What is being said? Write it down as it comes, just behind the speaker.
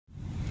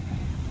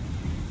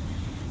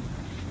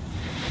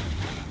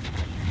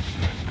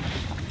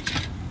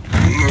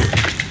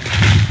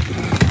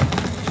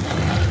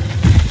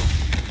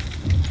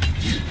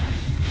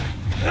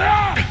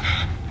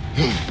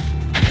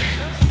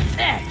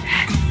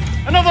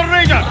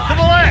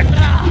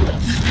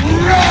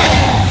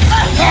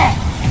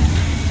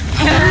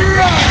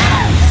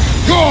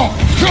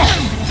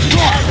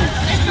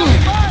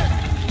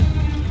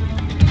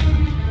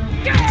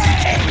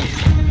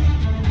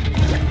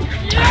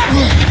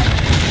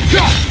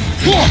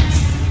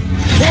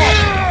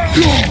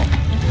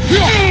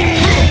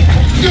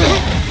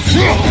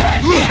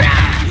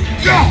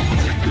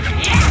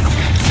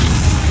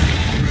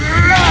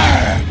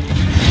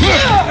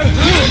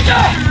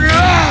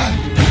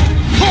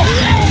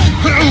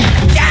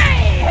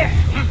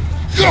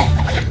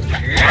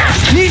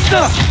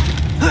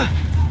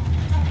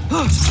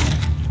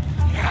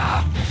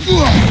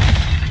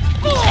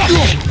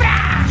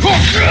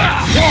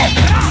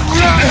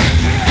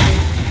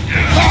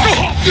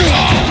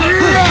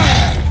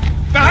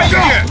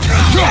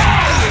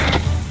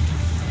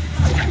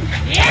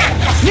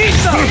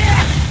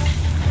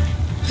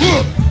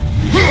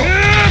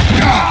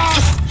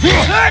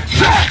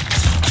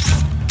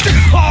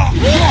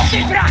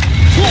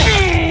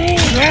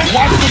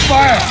Watch the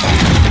fire!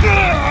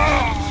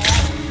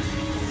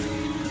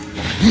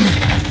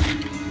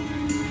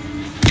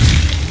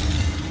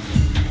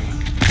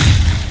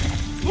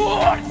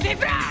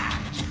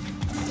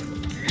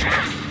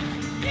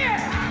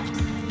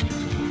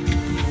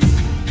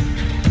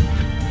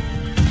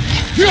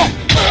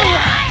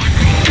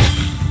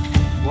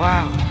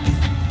 Wow,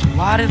 a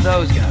lot of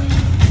those guys.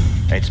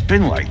 It's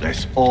been like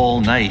this all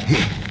night.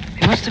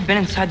 They must have been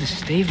inside the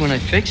stave when I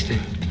fixed it.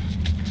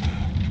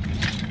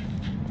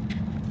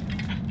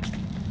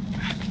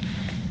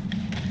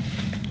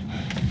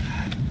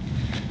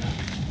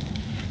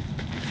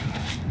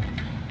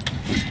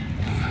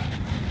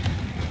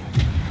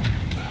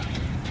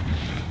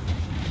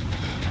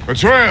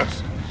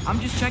 Atreus!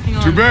 I'm just checking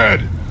on... To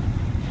bed!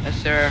 Yes,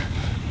 sir.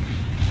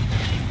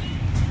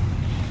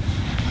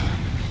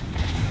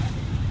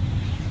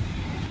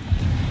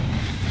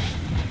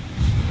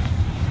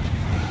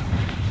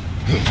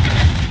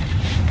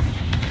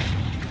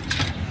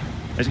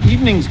 As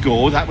evenings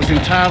go, that was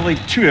entirely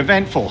too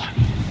eventful.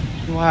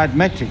 Though I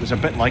admit it was a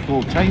bit like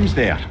old times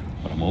there,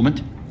 for a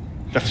moment.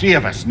 The three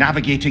of us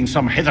navigating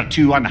some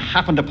hitherto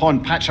unhappened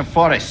upon patch of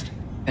forest.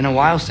 Been a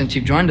while since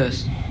you've joined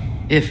us.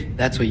 If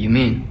that's what you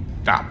mean.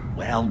 Ah,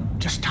 well,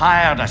 just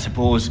tired, I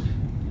suppose.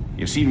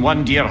 You've seen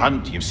one deer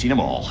hunt, you've seen them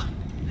all.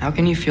 How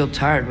can you feel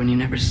tired when you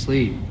never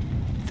sleep?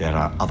 There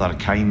are other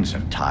kinds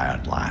of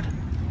tired, lad.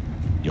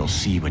 You'll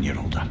see when you're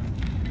older.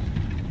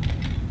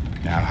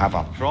 Now have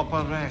a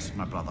proper rest,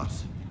 my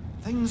brothers.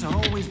 Things are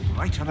always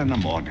brighter in the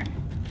morning.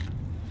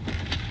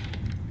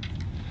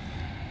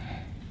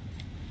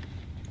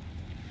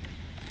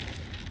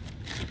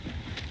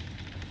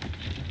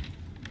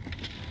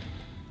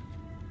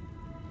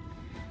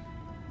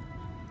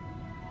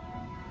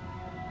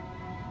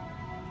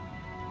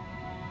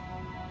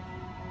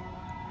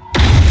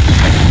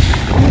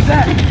 Who's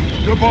that?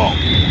 The ball!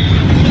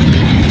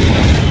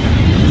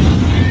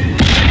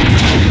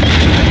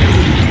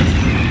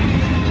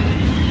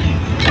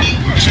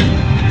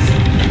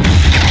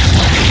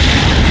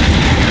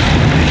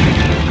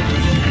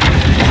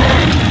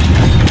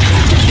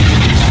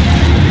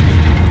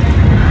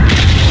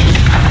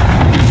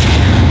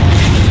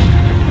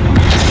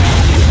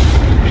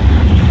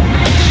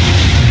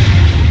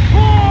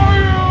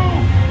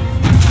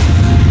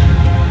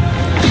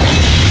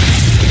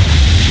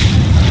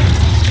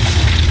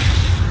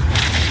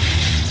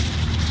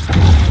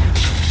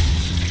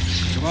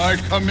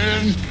 Come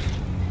in.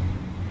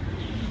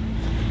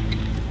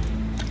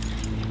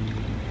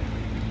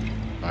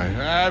 I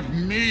have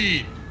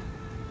mead.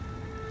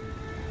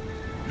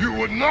 You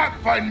would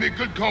not find me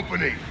good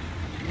company.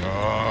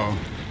 No.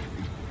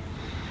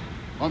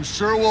 I'm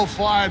sure we'll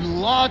find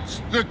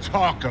lots to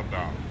talk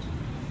about.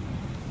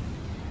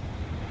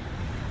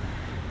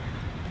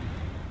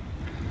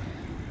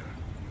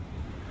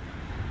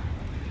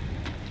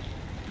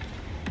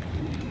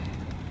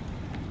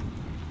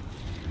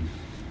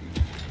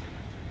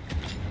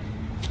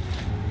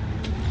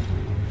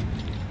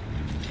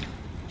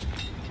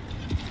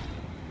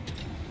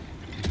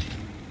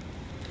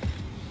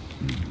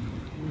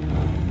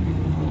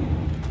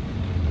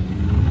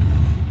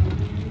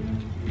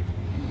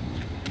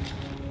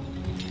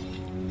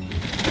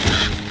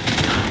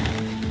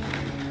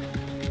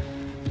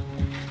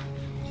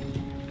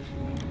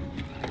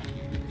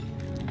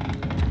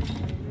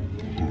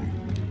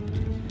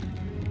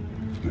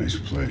 Nice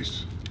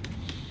place.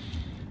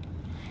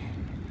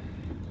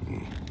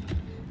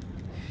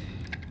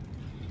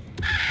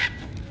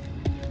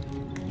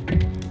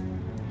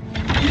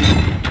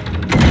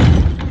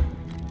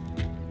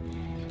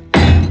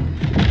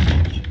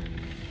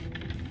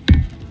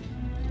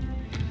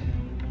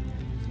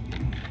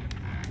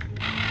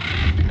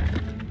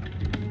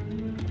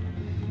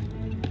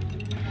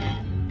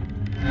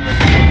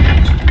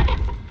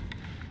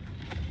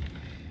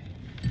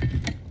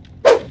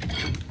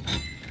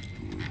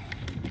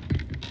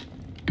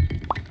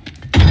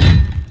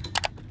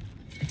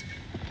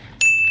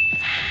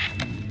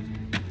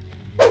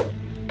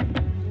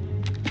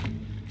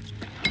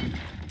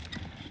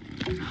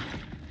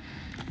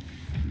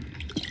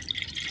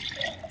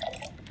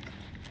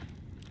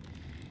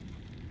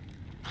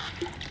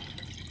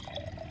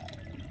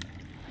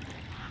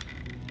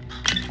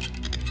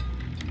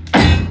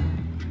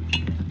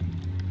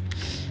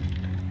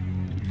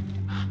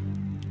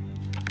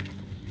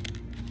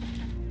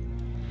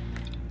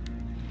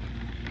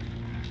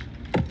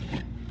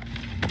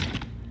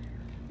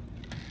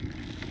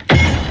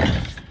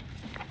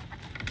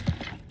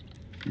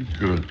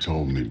 could have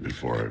told me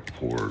before I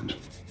poured.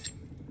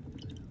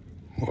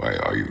 Why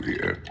are you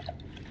here?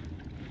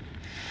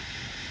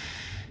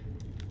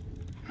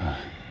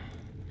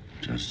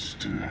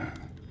 Just,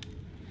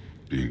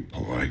 being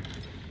polite.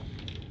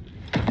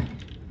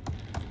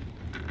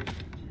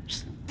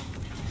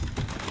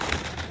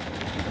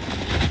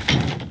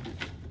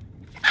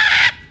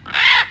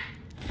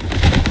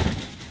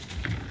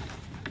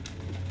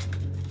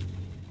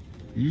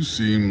 You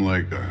seem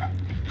like a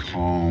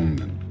calm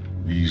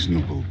and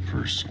reasonable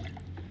person.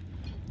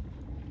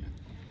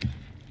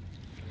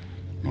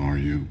 Are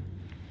you?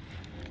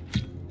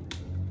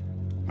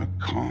 A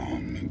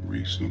calm and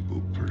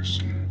reasonable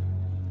person.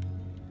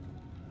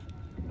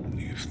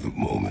 If the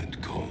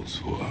moment calls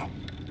for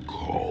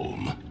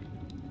calm.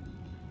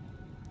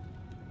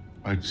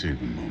 I'd say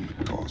the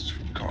moment calls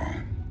for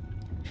calm.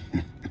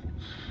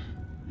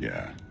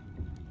 Yeah.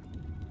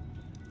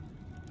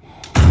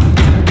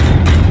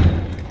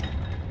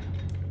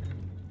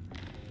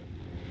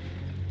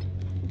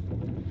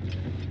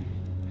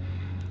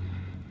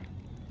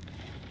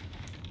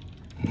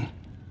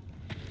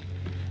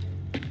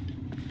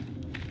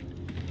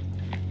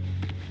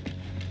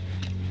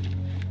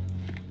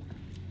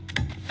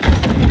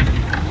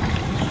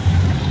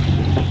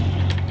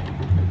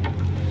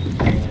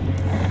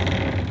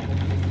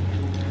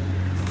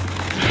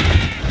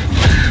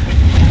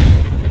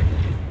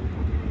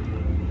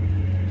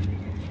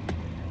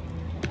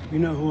 You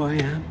know who I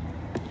am?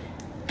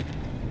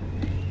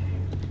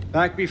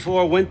 Back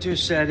before winter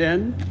set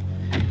in,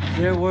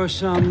 there were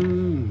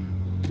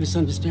some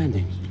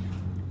misunderstandings.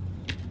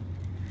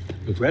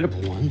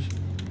 Regrettable ones.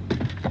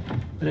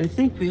 But I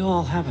think we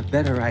all have a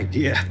better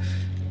idea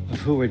of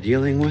who we're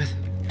dealing with.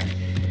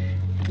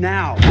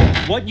 Now,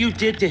 what you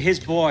did to his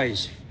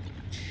boys.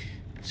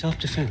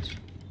 Self-defense.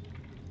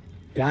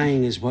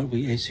 Dying is what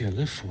we Aesir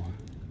live for.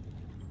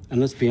 And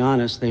let's be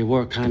honest, they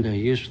were kinda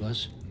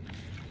useless.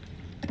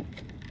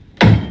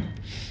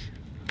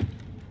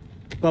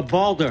 But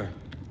Baldur,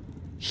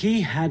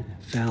 he had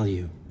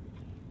value.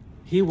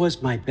 He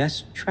was my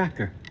best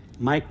tracker,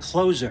 my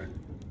closer.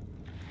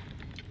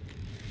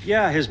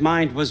 Yeah, his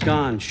mind was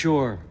gone,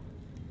 sure.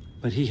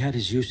 But he had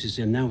his uses,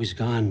 and now he's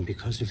gone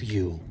because of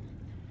you.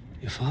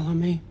 You follow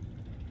me?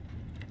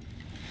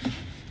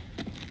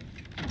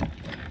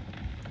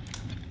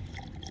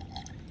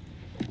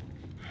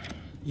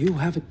 You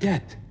have a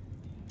debt.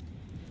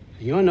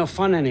 You're no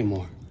fun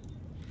anymore.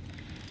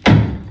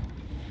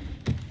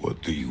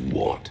 What do you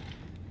want?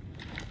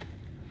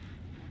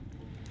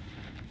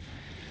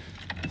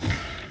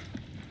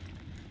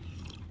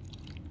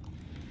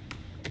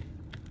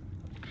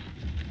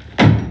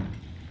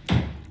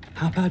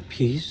 How about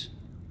peace?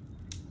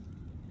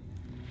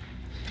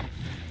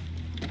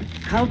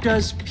 How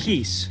does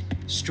peace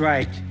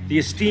strike the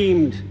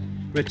esteemed,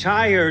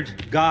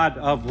 retired god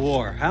of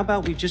war? How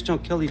about we just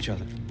don't kill each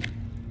other?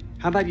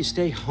 How about you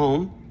stay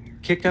home,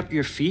 kick up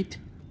your feet,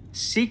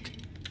 seek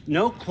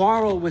no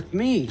quarrel with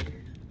me,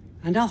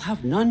 and I'll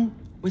have none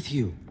with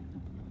you.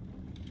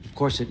 Of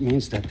course, it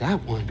means that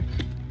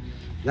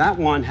that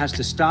one has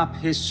to stop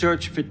his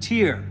search for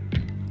Tyr.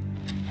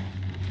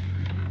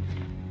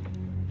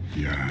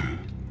 Yeah.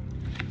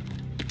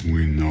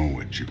 We know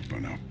what you've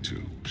been up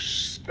to.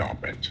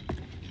 Stop it.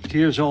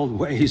 Tyr's old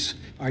ways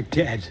are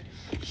dead.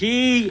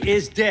 He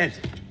is dead.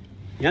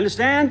 You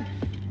understand?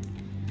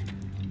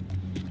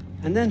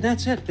 And then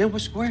that's it. Then we're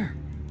square.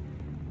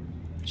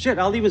 Shit,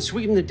 I'll even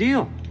sweeten the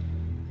deal.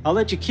 I'll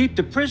let you keep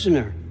the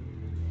prisoner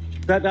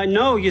that I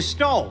know you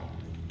stole.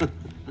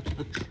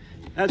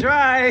 That's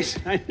right.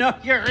 I know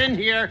you're in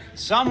here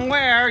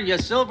somewhere, you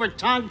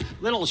silver-tongued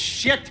little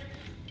shit.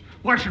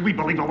 Why should we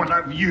believe a word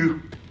out of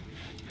you?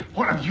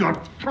 What have your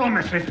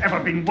promises ever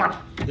been worth?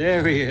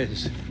 There he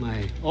is,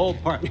 my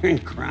old partner in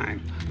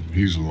crime.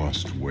 He's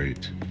lost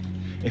weight.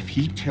 If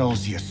he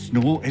tells you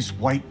snow is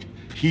white,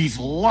 he's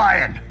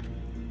lying.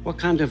 What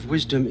kind of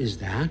wisdom is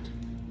that?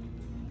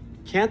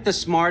 Can't the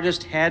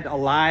smartest head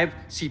alive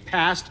see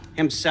past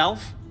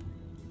himself?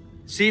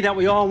 See that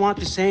we all want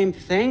the same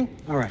thing?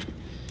 All right.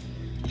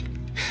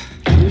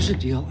 Here's a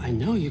deal I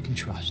know you can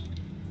trust.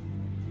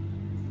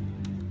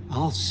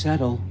 I'll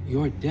settle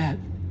your debt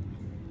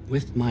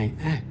with my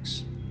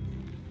ex.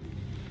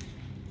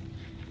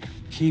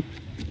 Keep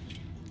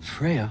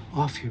Freya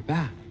off your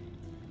back.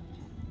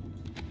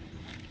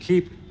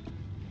 Keep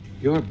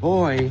your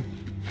boy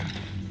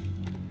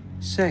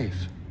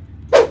safe.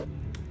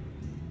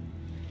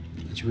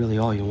 That's really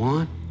all you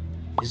want,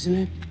 isn't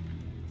it?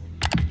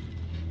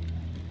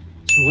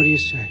 So what do you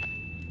say?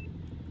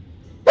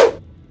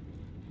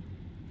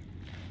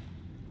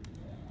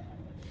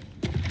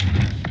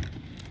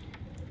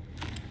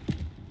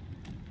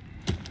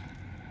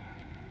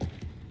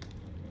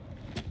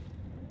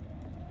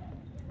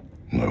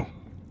 No.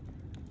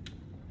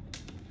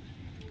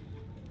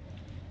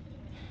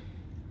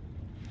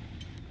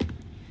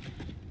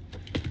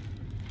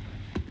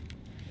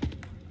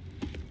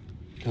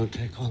 Don't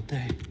take all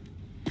day.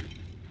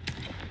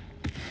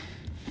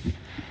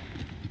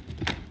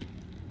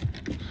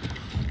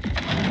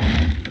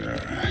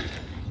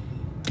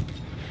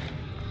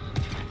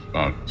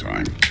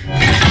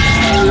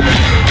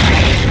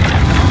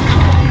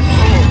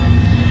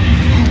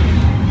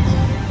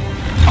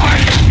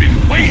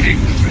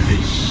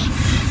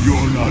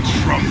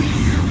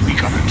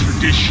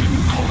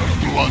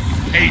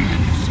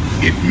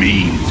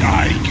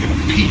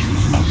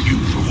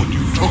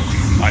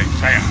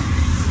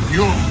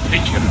 You'll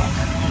pick him up.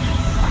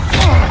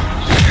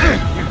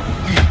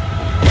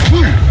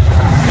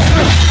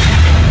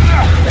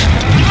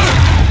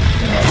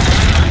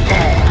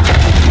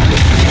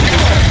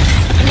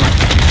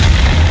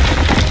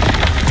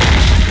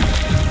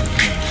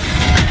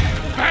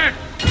 Back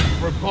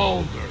for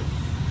Baldur.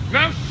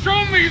 Now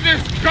show me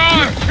this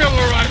god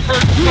killer I've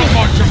heard so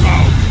much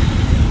about.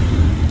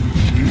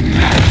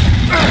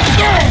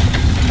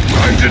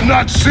 I did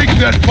not seek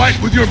that fight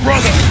with your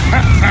brother.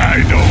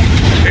 I don't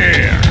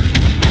care.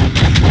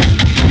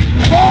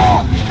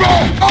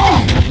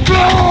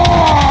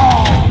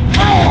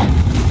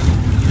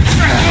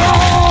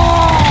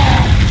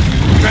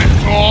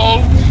 That's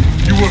all?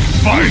 You were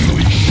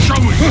finally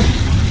showing it.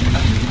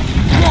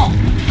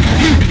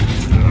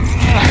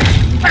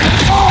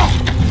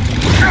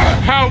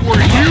 How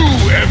were you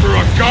ever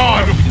a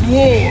god of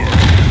war?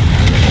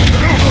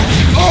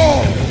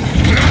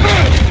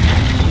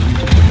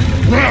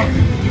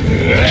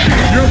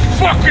 You're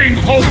fucking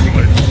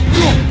hopeless!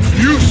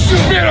 You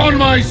spit on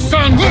my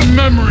son's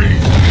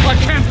memories! I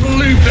can't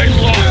believe they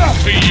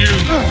lost to you!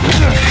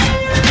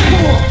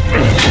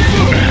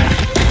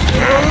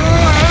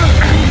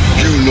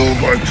 You know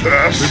my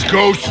past. The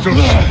ghost of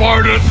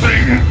Sparta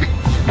thing?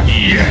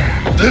 Yeah.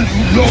 Then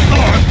you know what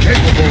I'm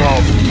capable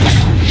of.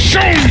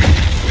 Show me!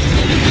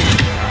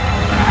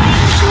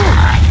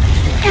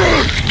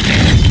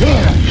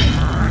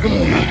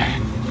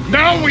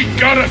 Now we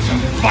got us a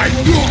fight!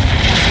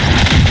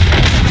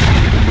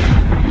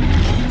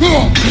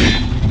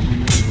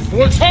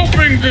 Was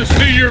hoping to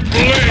see your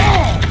blade.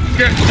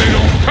 Guess they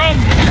don't come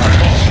with my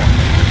all.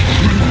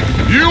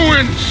 You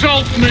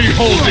insult me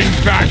holding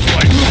back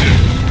like this.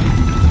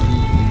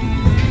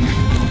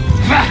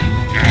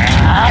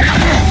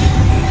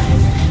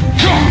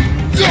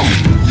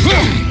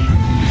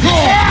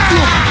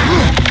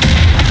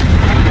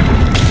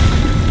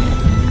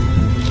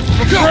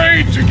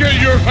 Afraid to get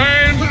your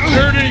hands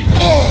dirty?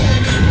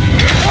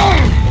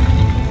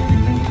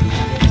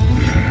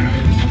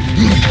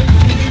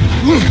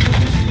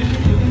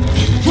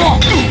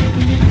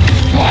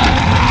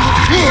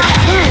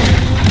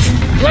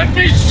 Let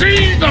me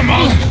see the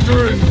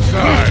monster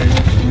inside!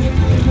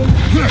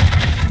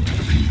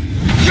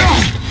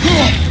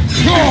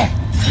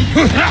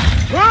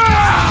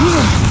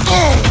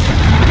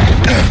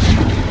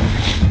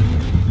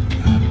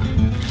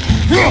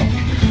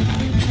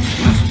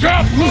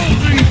 Stop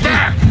holding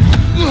back!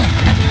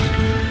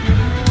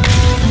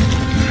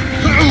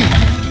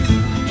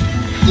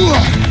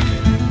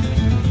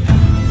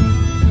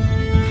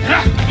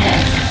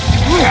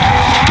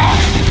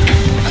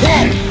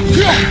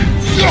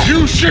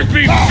 You should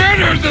be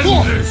better than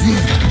this!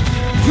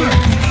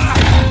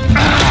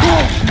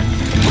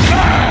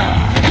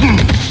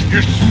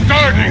 You're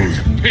starting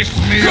to piss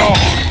me off!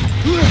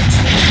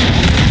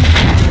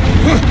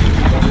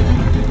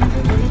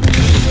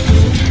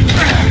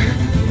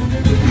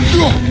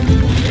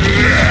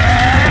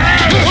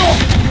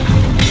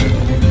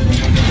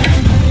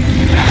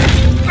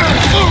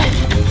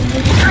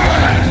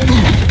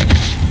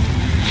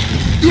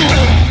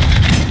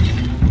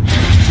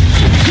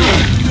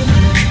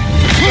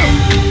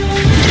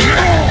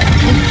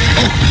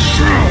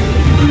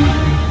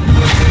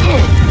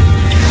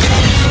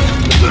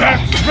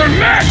 That's for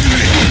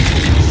madness!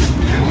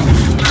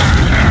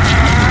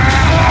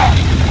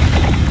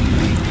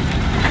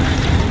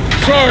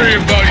 Sorry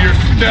about your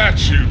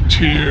statue,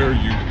 Tyr,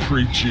 you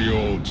preachy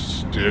old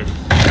stiff.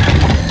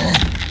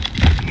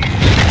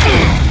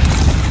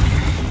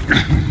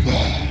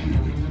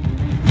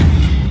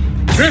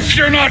 If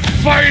you're not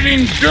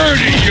fighting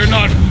dirty, you're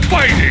not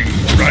fighting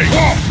right.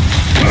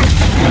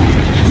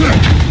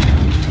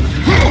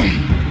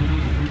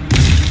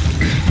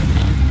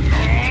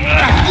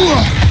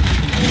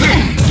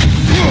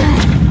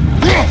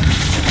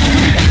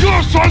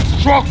 Your son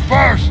struck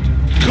first!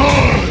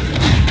 Good!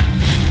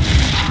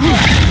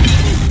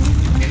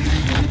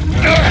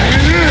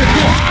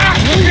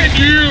 Look at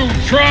you,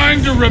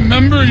 trying to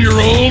remember your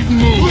old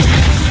moves.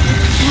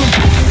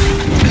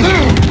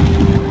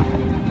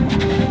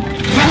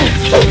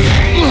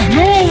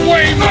 No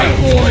way my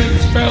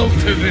boys fell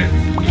to this.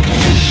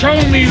 Show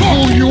me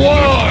who you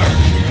are.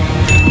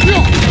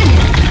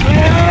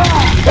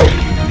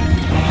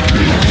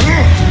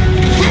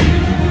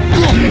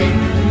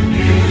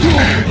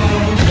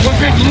 Was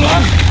it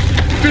luck?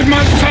 Did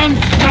my son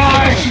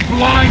die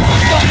blind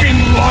fucking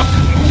luck?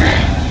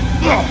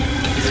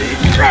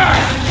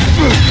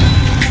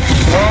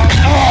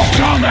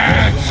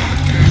 Dumbass!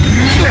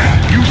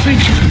 You think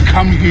you can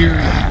come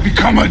here,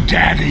 become a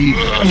daddy,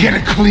 get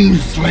a clean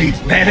slate?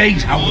 That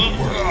ain't how it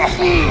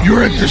works.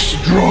 You're a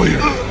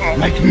destroyer,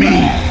 like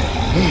me.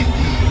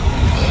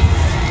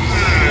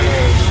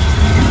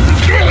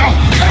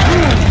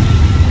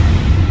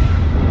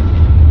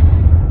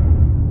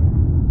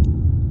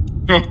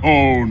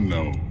 Oh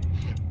no.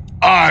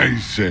 I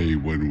say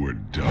when we're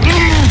done.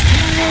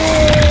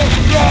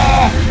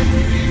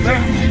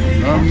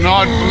 I'm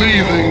not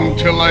leaving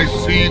till I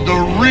see the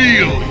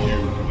real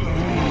you.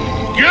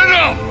 Get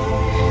up!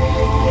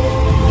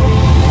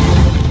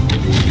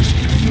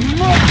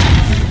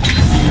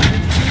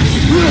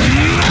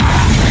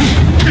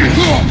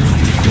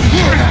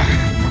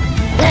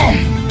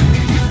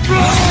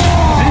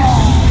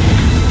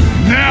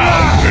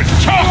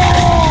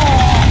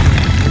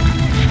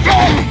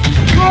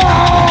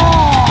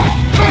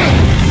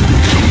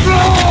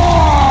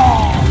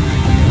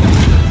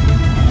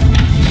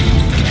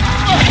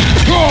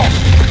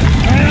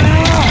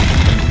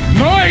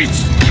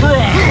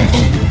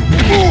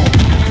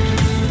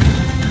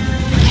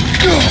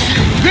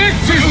 This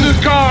is the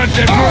god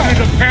that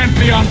murdered a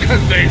pantheon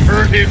because they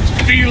hurt his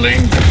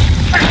feelings.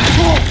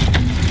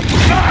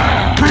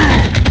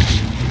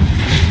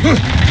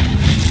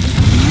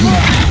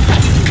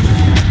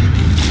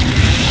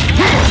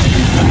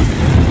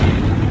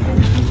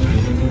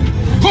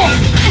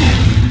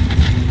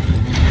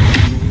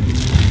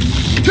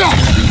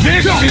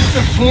 This is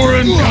the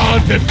foreign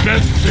god that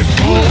bests it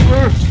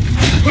over.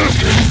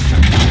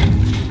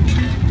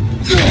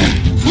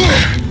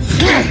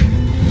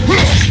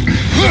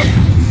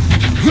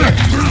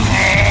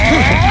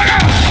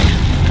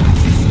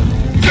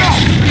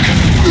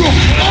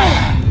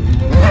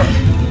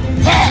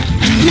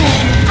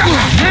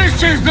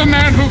 This is the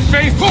man who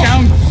faced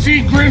down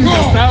Sigrun, the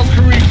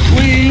Valkyrie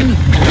Queen.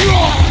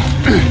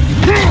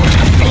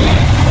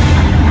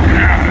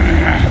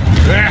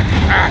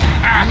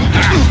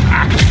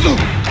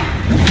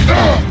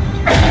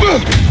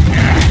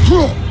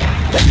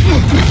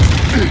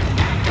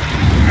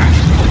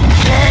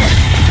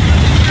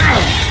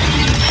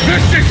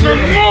 This is for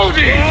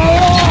Odin!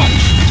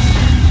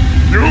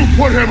 You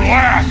put him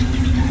last,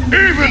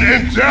 even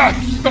in death!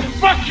 The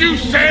fuck you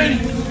say?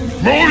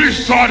 Modi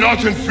sought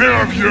out in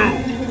fear of you.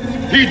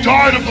 He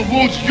died of the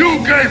wounds you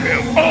gave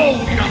him.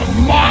 Oh, we got a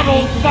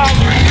model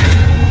father here.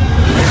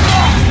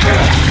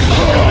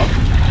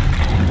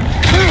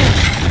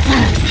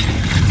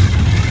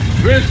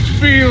 This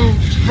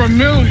feels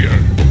familiar.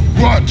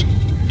 What?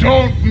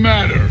 Don't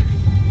matter.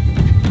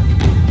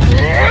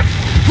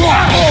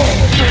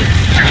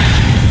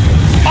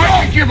 I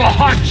can give a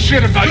hot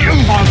shit about your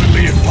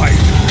fatherly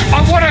advice.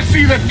 I want to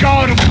see the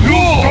god of You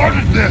war.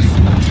 started this.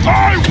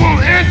 I will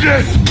end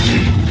it.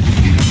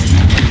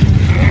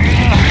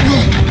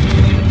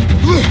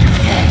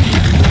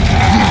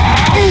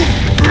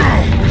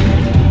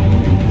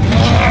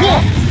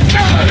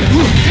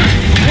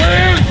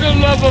 Where's the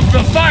love of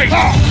the fight?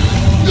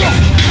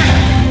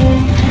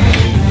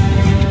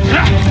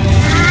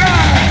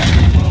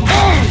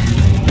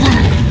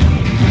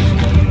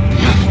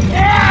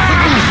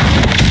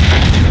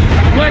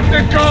 Let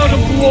the god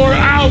of war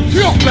out!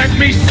 Let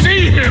me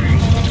see him!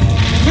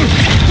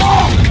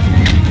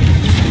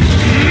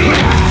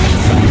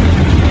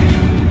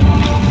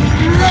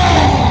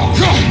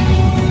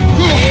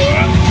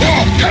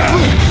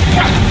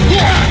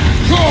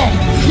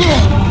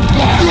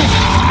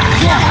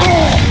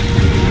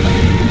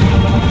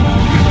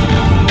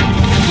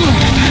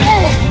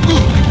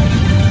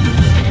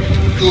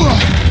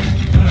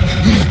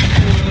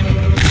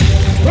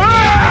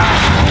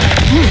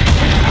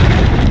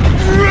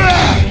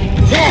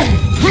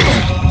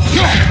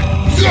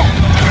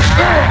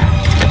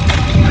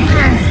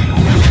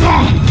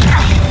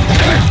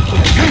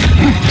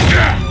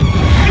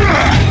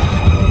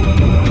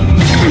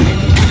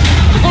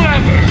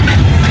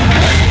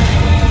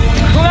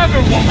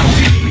 Clever won't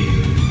see me.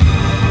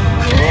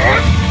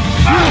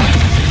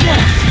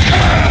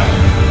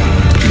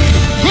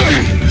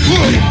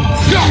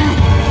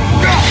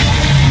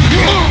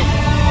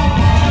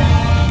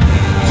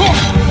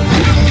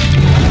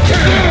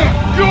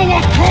 You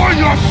will join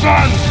your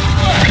sons.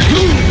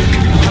 Who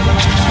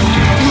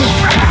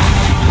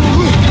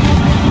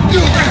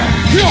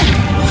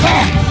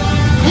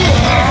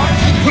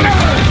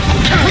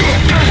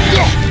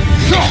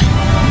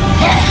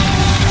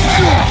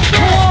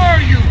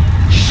are you?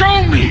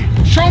 Show me!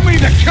 Show me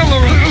the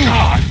killer of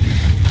God!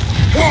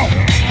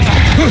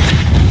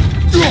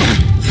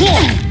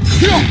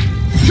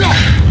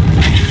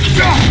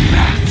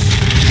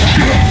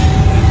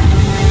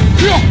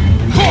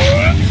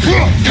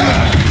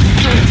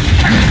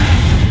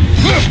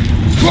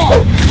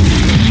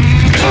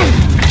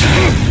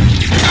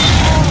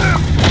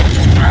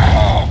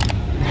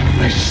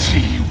 I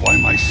see why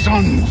my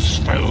sons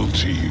fell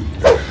to you.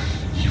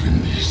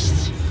 Even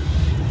this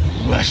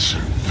lesser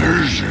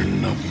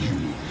version of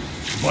you.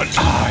 But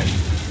I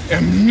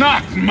am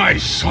not my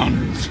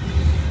sons.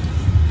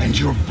 And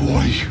your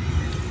boy,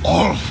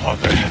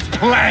 Allfather, has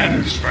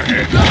plans for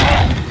him.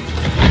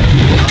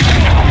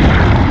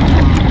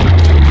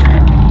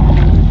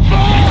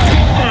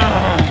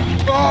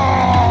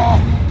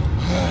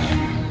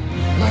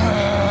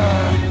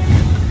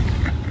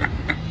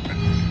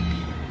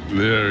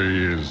 There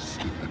he is.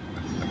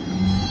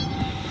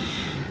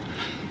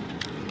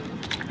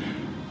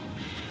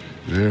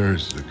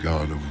 There's the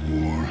god of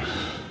war.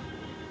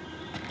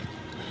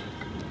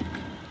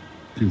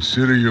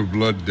 Consider your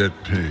blood debt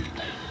paid.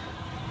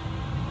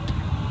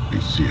 Be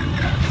seeing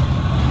ya.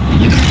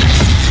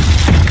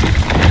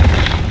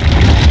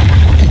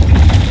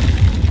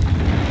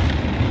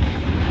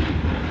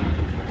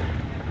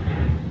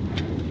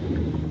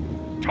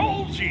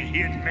 Told you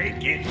he'd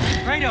make it.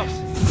 Kratos!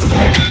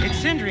 It's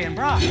Sindri and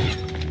Brock.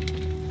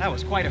 That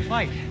was quite a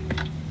fight.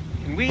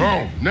 Can we...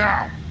 Oh,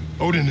 now!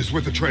 Odin is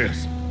with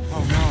Atreus.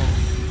 Oh,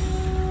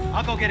 no.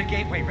 I'll go get a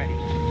gateway ready.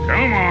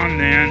 Come on,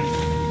 then.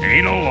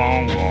 Ain't a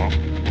long walk.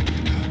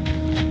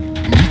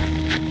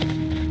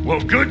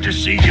 Well, good to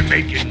see you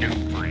making new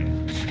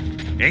friends.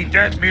 Ain't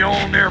that me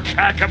own there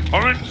pack a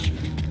punch?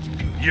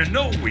 You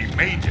know we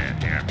made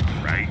that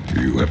hammer, right?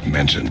 You have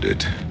mentioned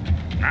it.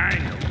 I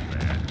know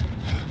that.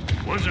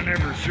 Wasn't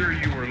ever sure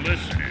you were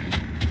listening.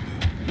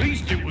 At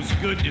least it was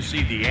good to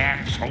see the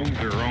axe hold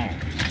their own.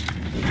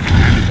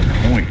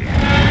 Disappointed.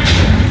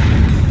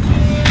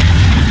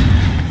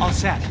 All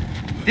set.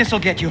 This'll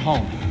get you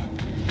home.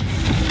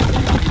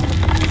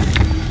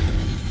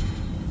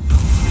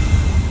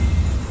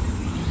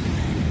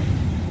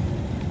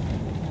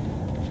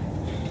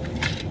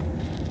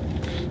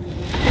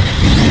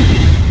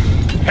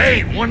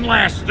 Hey, one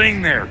last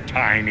thing there,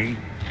 Tiny.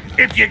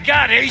 If you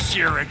got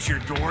Aesir at your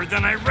door,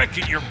 then I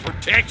reckon your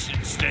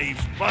protection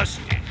stave's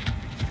busted.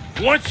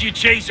 Once you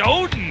chase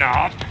Odin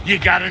off, you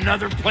got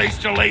another place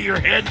to lay your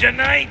head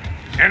tonight?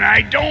 And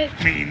I don't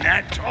mean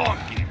that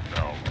talking,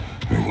 though.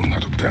 I will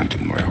not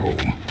abandon my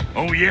home.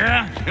 Oh,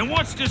 yeah? And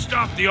what's to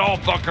stop the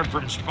all-fucker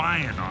from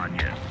spying on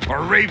you?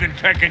 Or Raven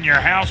pecking your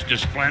house to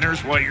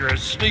splinters while you're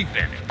asleep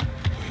in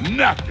it?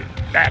 Nothing,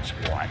 that's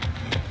what.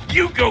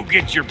 You go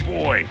get your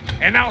boy,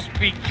 and I'll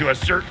speak to a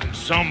certain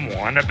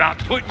someone about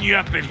putting you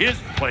up at his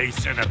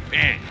place in a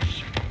pinch.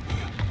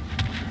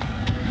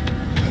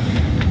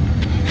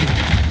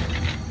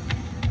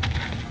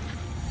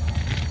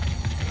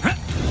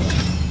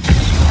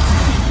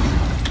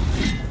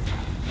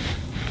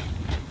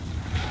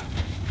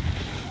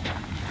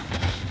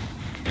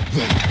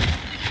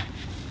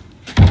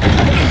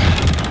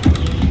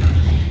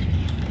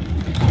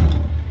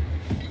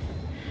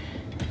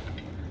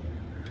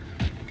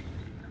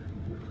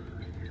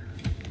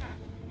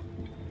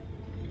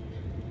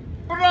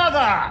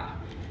 Brother!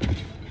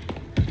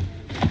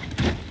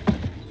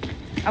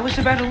 I was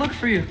about to look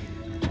for you.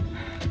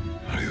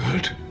 Are you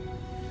hurt?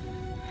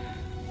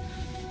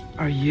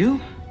 Are you?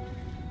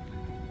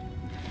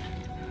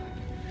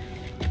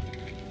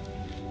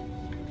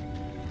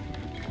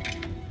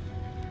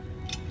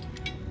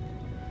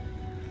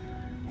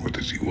 What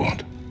does he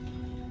want?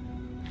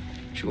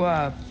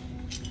 To,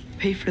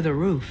 pay for the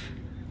roof.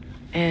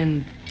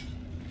 And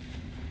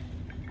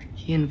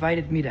he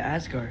invited me to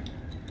Asgard.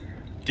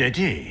 Did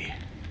he?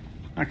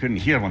 I couldn't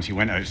hear once he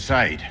went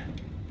outside.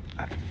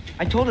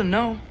 I told him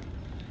no.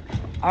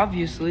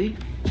 Obviously.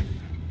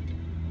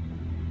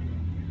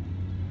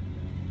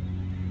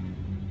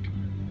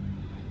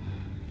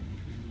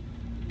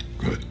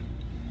 Good.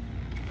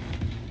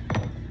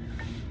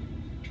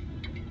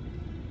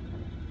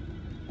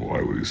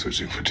 Why were you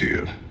searching for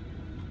Tyr?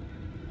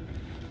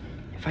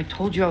 If I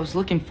told you I was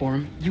looking for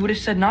him, you would have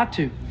said not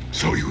to.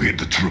 So you hid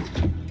the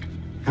truth.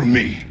 From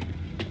me.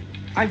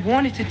 I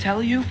wanted to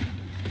tell you.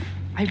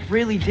 I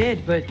really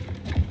did, but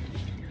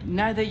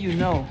now that you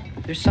know,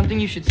 there's something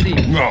you should see.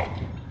 No.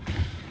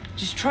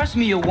 Just trust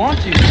me, you'll want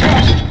to.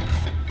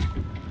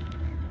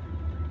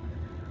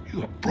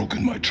 You have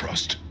broken my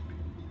trust.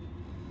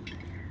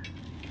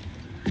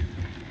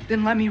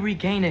 Then let me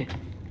regain it.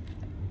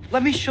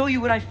 Let me show you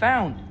what I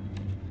found.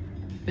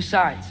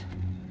 Besides,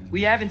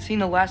 we haven't seen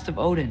the last of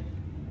Odin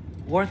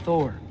or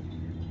Thor.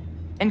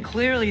 And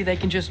clearly they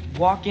can just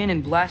walk in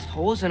and blast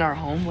holes in our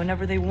home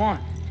whenever they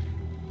want.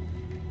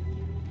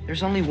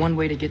 There's only one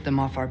way to get them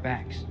off our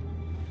backs.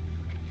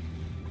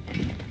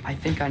 And I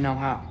think I know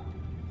how.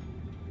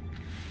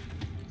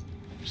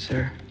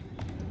 Sir.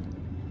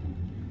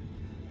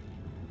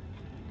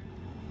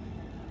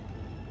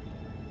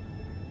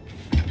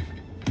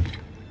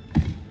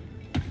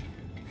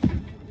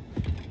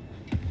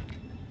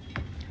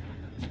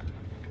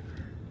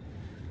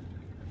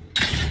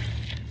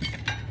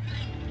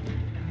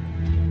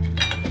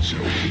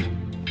 Shall we?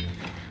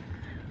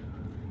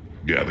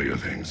 Gather your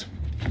things.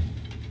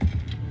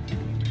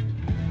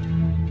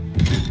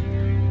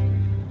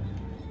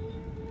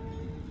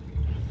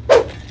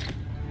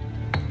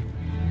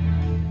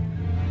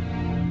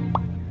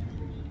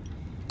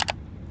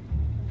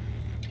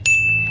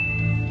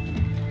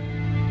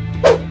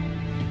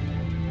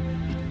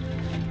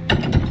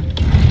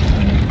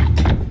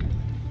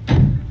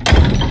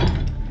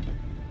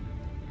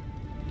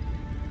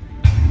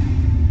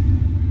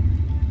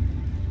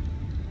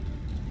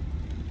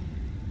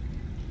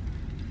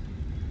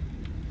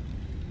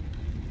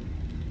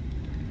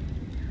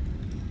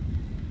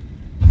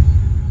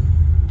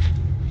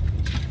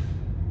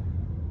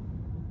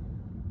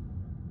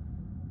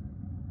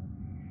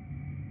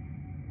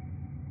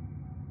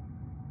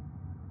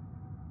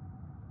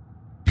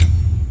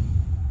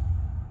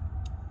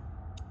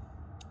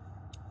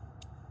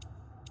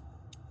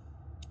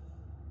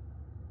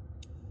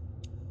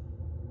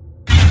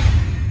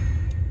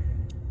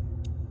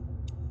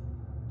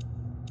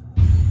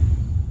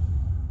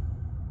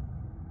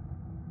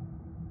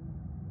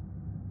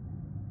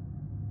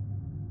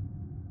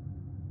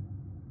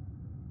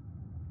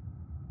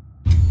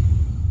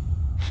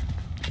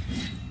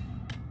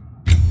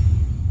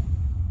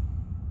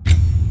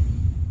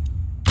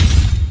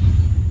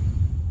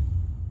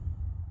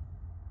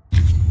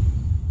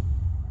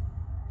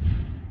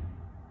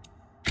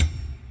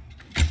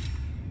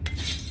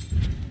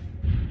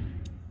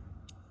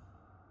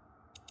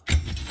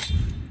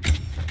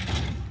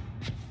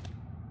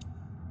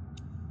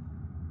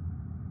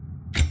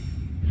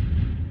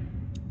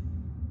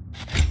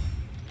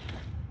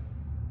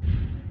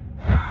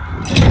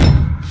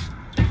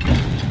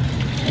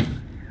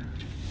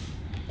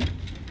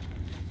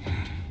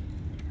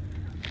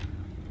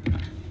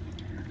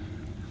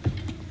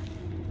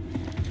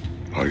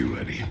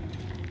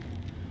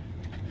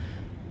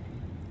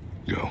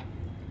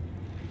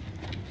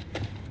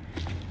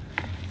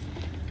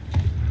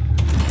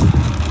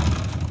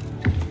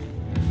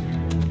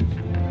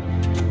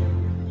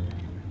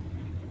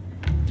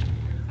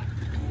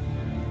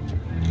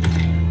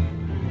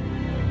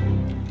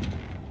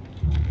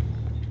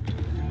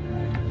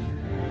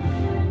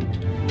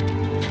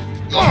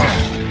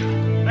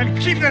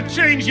 the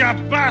change, you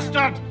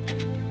bastard!